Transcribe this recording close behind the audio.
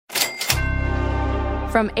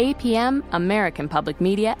From APM, American Public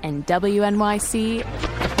Media, and WNYC,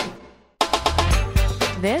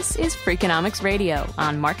 this is Freakonomics Radio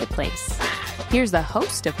on Marketplace. Here's the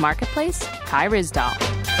host of Marketplace, Kai Ryssdal.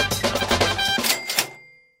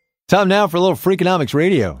 Time now for a little Freakonomics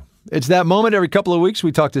Radio. It's that moment every couple of weeks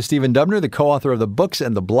we talk to Stephen Dubner, the co-author of the books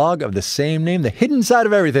and the blog of the same name. The hidden side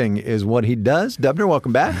of everything is what he does. Dubner,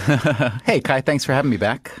 welcome back. Hey, Kai, thanks for having me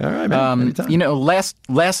back. All right, man.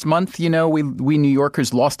 Last month, we New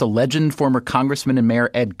Yorkers lost a legend, former Congressman and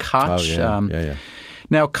Mayor Ed Koch. Oh, yeah.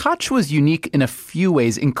 Now, Koch was unique in a few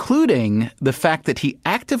ways, including the fact that he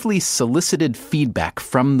actively solicited feedback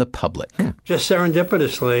from the public. Just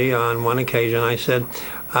serendipitously, on one occasion, I said,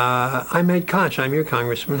 I'm Ed Koch, I'm your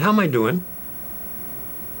congressman. How am I doing?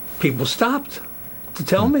 People stopped to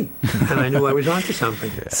tell me, and I knew I was onto something.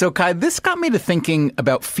 So, Kai, this got me to thinking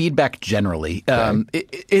about feedback generally.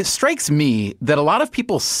 It strikes me that a lot of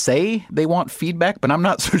people say they want feedback, but I'm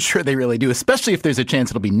not so sure they really do, especially if there's a chance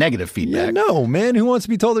it'll be negative feedback. Yeah, no, man. Who wants to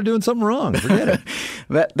be told they're doing something wrong? Forget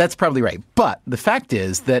it. That's probably right. But the fact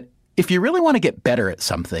is that if you really want to get better at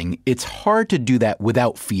something, it's hard to do that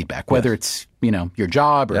without feedback, whether it's your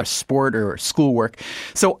job or sport or schoolwork.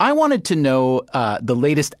 So I wanted to know the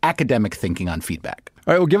latest academic thinking on feedback.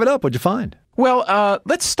 All right, well, give it up. What'd you find? Well,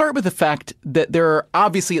 let's start with the fact that there are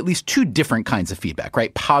obviously at least two different kinds of feedback,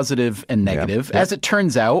 right? Positive and negative. Yep. As it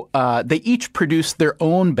turns out, they each produce their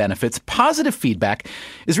own benefits. Positive feedback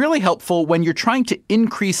is really helpful when you're trying to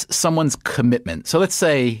increase someone's commitment. So let's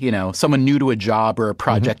say, someone new to a job or a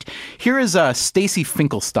project. Here is Stacy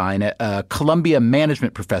Finkelstein, a Columbia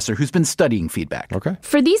management professor who's been studying feedback. Okay.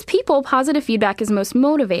 For these people, positive feedback is most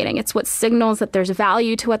motivating. It's what signals that there's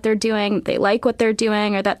value to what they're doing, they like what they're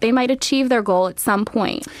doing, or that they might achieve their goal at some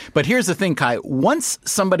point. But here's the thing, Kai. Once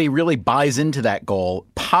somebody really buys into that goal,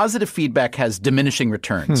 positive feedback has diminishing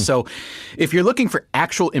returns. So if you're looking for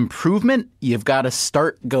actual improvement, you've got to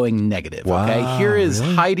start going negative. Wow, okay. Here is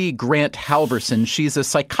really? Heidi Grant Halverson. She's a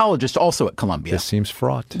psychologist also at Columbia. This seems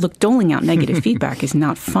fraught. Look, doling out negative feedback is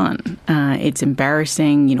not fun. It's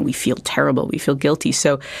embarrassing. We feel terrible. We feel guilty.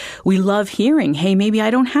 So we love hearing, hey, maybe I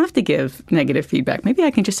don't have to give negative feedback. Maybe I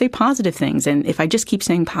can just say positive things. And if I just keep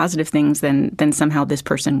saying positive things, then somehow this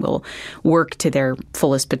person will work to their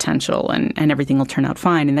fullest potential and everything will turn out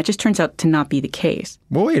fine. And that just turns out to not be the case.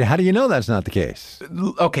 Well, wait, how do you know that's not the case?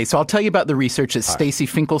 Okay, so I'll tell you about the research that Stacy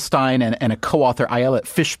Finkelstein and a co-author, Ayelet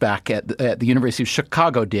Fishback at the University of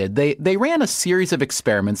Chicago did. They ran a series of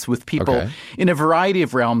experiments with people in a variety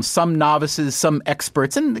of realms, some novices, some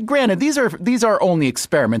experts. And granted, these are only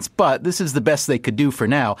experiments, but this is the best they could do for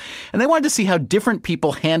now. And they wanted to see how different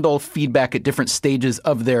people handle feedback at different stages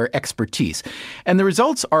of their expertise. And the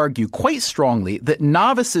results argue quite strongly that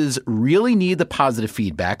novices really need the positive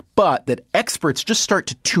feedback, but that experts just start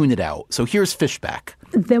to tune it out. So here's Fishback.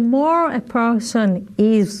 The more a person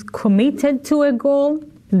is committed to a goal,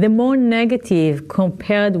 the more negative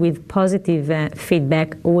compared with positive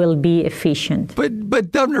feedback will be efficient.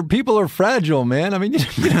 But Dubner, people are fragile, man. I mean,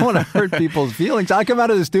 you don't want to hurt people's feelings. I come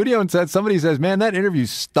out of the studio and somebody says, man, that interview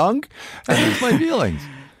stunk. That hurts my feelings.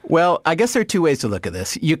 Well, I guess there are two ways to look at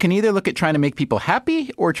this. You can either look at trying to make people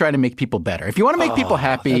happy or trying to make people better. If you want to make people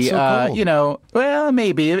happy, well,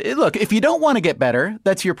 maybe. Look, if you don't want to get better,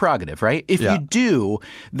 that's your prerogative, right? If you do,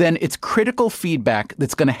 then it's critical feedback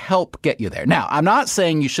that's going to help get you there. Now, I'm not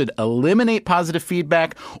saying you should eliminate positive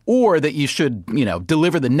feedback or that you should,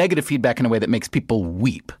 deliver the negative feedback in a way that makes people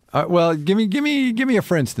weep. Well, give me a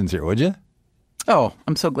for instance here, would you? Oh,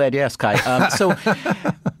 I'm so glad you asked, Kai. So,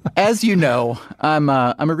 as you know, I'm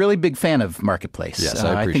a really big fan of Marketplace. Yes,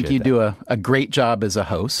 I appreciate think you that. do a great job as a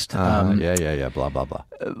host. Yeah, blah, blah, blah.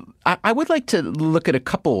 I would like to look at a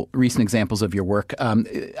couple recent examples of your work.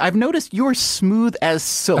 I've noticed you're smooth as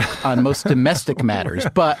silk on most domestic matters,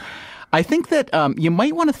 but I think that you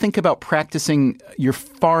might want to think about practicing your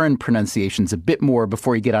foreign pronunciations a bit more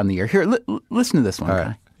before you get on the air. Here, listen to this one,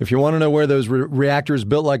 Kai. If you want to know where those reactors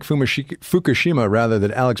built like Fukushima, rather, that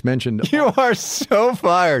Alex mentioned, you are so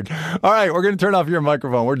fired. All right, we're going to turn off your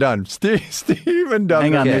microphone. We're done. Stephen Dubner.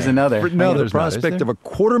 Hang on, there's another. No, there's the prospect of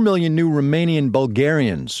 250,000 new Romanians, and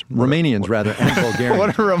Bulgarians. What are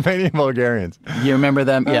Romanian Bulgarians? You remember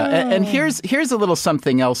them? Yeah. And here's a little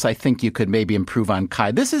something else I think you could maybe improve on, Kai.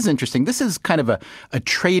 This is interesting. This is kind of a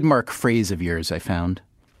trademark phrase of yours, I found.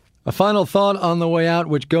 A final thought on the way out,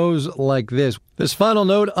 which goes like this. This final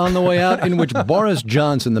note on the way out in which Boris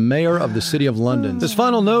Johnson, the mayor of the city of London. This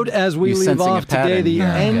final note as we leave off today, the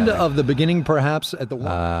end of the beginning, perhaps, at the...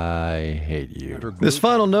 I hate you. This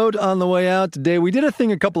final note on the way out today, we did a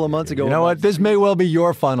thing a couple of months ago. You know what? This may well be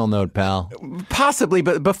your final note, pal. Possibly,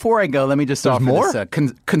 but before I go, let me just offer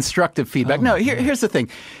this constructive feedback. No, here's the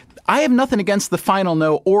thing. I have nothing against the final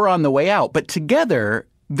note or on the way out, but together,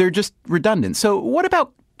 they're just redundant. So what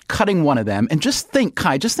about cutting one of them and just think,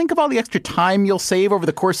 Kai, of all the extra time you'll save over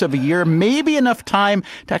the course of a year, maybe enough time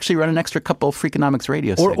to actually run an extra couple of Freakonomics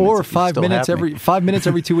radio segments. Or 5 minutes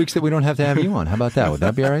every 2 weeks that we don't have to have you on. How about that? Would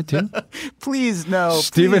that be all right too? Please, no.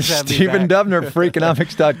 Stephen Dubner,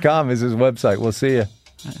 Freakonomics.com is his website. We'll see you.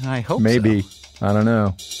 I hope maybe. So. I don't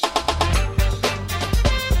know.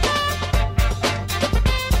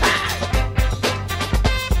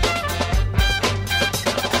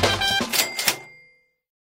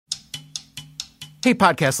 Hey,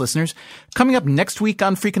 podcast listeners. Coming up next week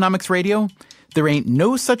on Freakonomics Radio, there ain't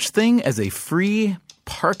no such thing as a free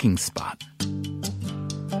parking spot.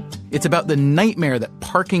 It's about the nightmare that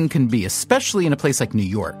parking can be, especially in a place like New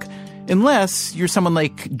York. Unless you're someone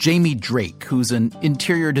like Jamie Drake, who's an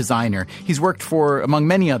interior designer. He's worked for, among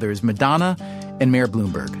many others, Madonna and Mayor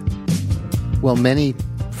Bloomberg. Well, many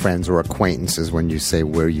friends or acquaintances, when you say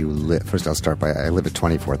where you live, first I'll start by, I live at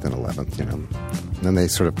 24th and 11th, And then they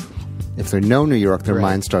sort of... If they know New York, their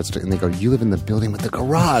mind starts to, and they go, you live in the building with the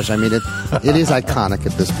garage. I mean, it is iconic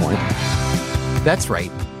at this point. That's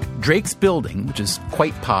right. Drake's building, which is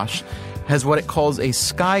quite posh, has what it calls a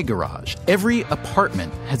sky garage. Every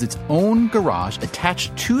apartment has its own garage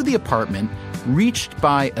attached to the apartment, reached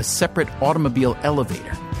by a separate automobile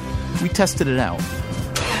elevator. We tested it out.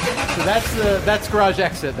 So that's garage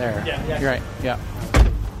exit there. Yeah. You're right, yeah.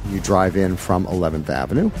 You drive in from 11th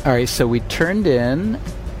Avenue. All right, so we turned in...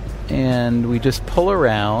 And we just pull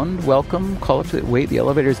around. Welcome. Call up to wait. The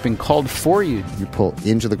elevator's been called for you. You pull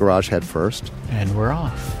into the garage head first. And we're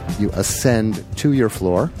off. You ascend to your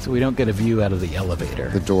floor. So we don't get a view out of the elevator.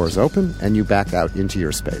 The doors open, and you back out into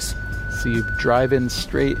your space. So you drive in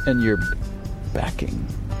straight, and you're backing.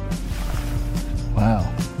 Wow.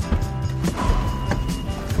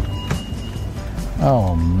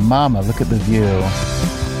 Oh, mama, look at the view.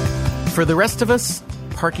 For the rest of us,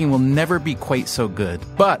 parking will never be quite so good.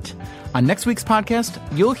 But on next week's podcast,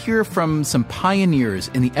 you'll hear from some pioneers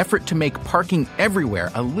in the effort to make parking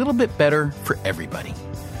everywhere a little bit better for everybody.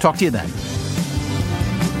 Talk to you then.